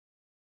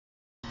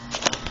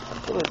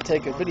So let's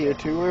take a video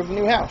tour of the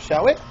new house,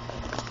 shall we?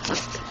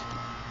 This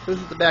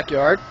is the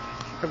backyard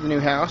of the new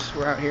house.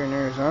 We're out here in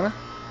Arizona.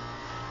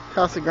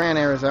 Casa Grande,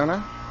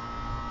 Arizona.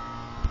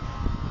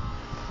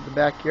 The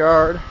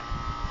backyard.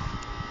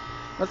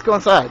 Let's go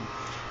inside.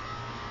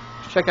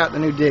 Let's check out the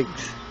new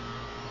digs.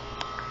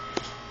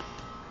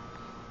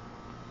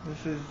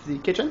 This is the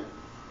kitchen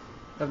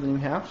of the new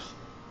house.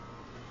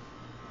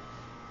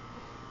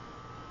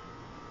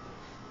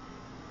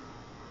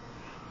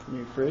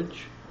 New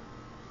fridge,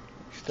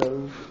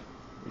 stove,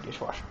 new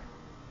dishwasher.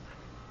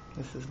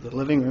 This is the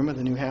living room of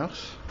the new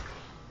house.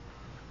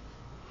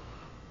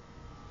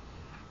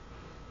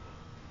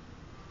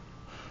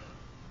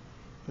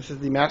 This is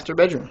the master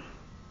bedroom.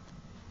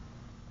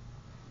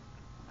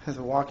 Has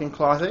a walk-in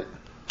closet,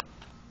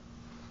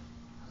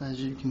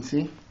 as you can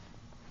see.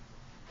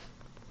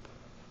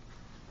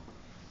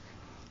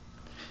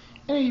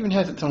 And it even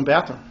has its own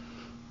bathroom.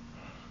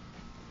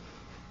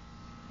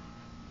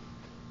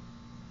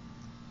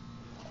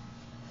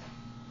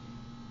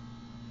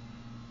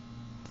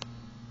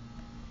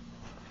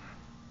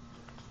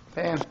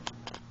 Fan.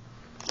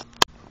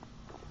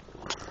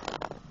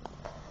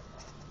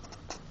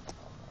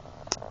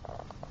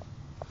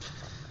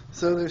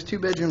 So there's two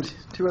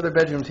other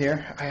bedrooms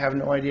here. I have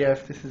no idea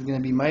if this is going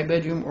to be my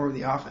bedroom or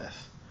the office.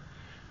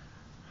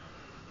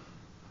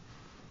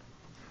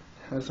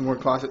 Has some more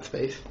closet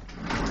space.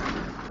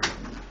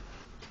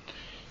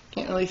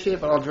 Can't really see it,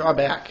 but I'll draw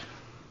back.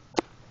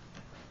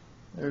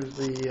 There's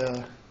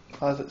the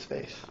closet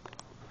space.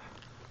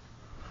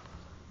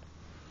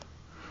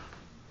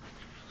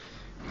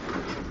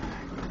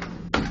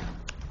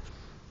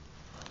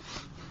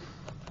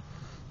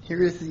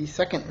 Here is the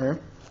second room.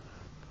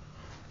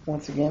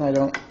 Once again,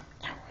 I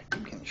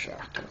keep getting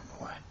shocked. I don't know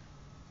why.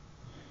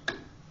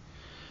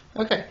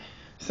 Okay,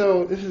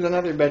 so this is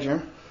another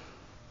bedroom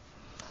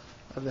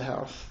of the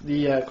house.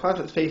 The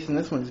closet space in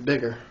this one is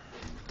bigger.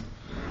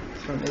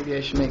 So maybe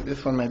I should make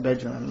this one my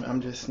bedroom.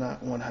 I'm just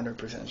not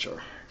 100% sure.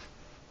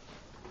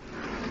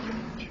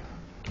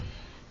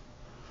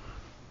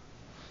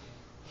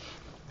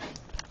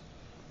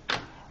 I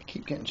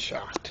keep getting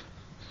shocked.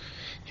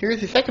 Here's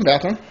the second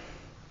bathroom.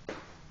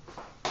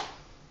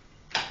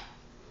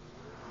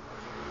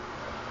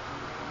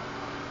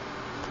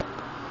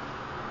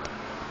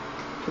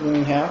 For the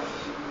new house.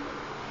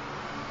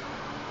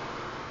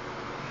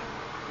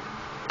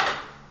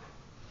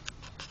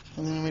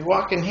 And then we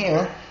walk in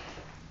here.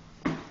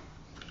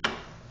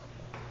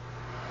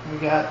 We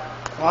got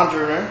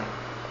laundry room.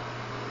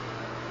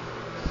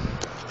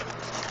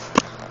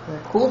 The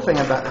cool thing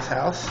about this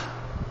house,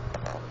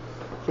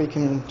 if we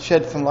can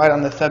shed some light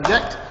on the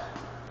subject,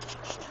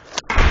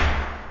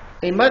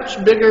 a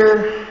much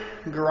bigger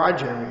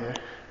garage area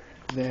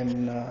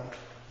than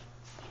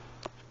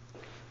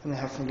the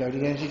house in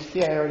Garden. As you can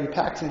see, I already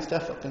packed some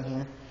stuff up in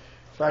here.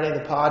 Friday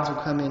the pods will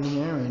come in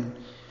here and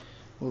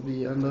we'll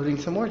be unloading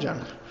some more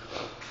junk.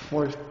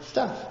 More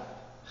stuff.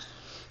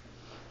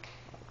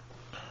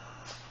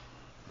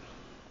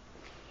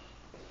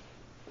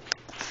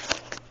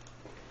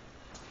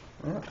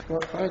 Well, let's go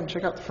outside and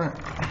check out the front.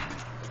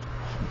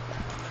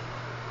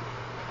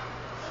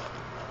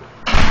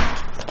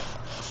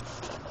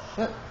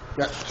 Yep,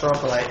 got to throw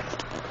off the light.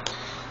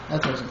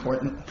 That's what's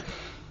important.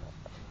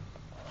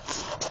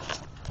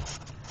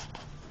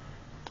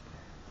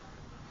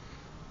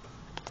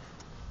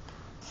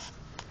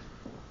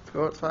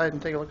 Go outside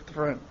and take a look at the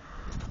front.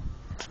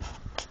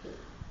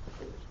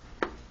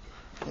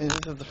 And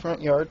this is the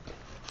front yard.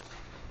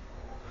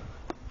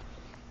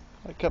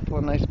 A couple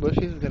of nice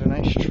bushes. We've got a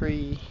nice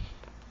tree.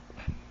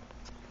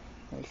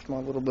 Nice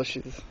small little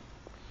bushes.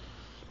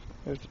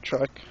 There's the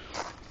truck.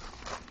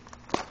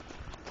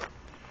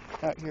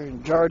 Out here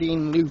in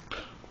Jardine Loop.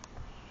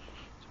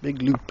 It's a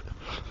big loop.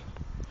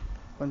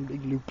 One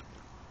big loop.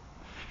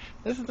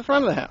 This is the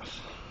front of the house.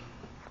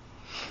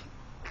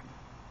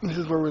 This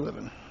is where we're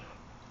living.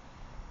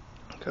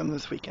 Come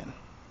this weekend.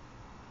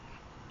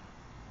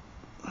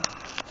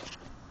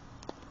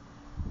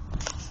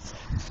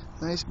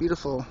 Nice,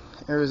 beautiful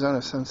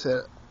Arizona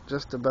sunset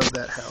just above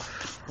that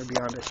house, or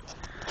beyond it.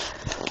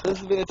 So this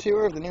has been a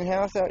tour of the new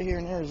house out here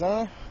in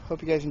Arizona.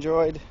 Hope you guys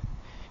enjoyed.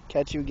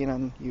 Catch you again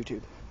on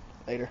YouTube.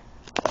 Later.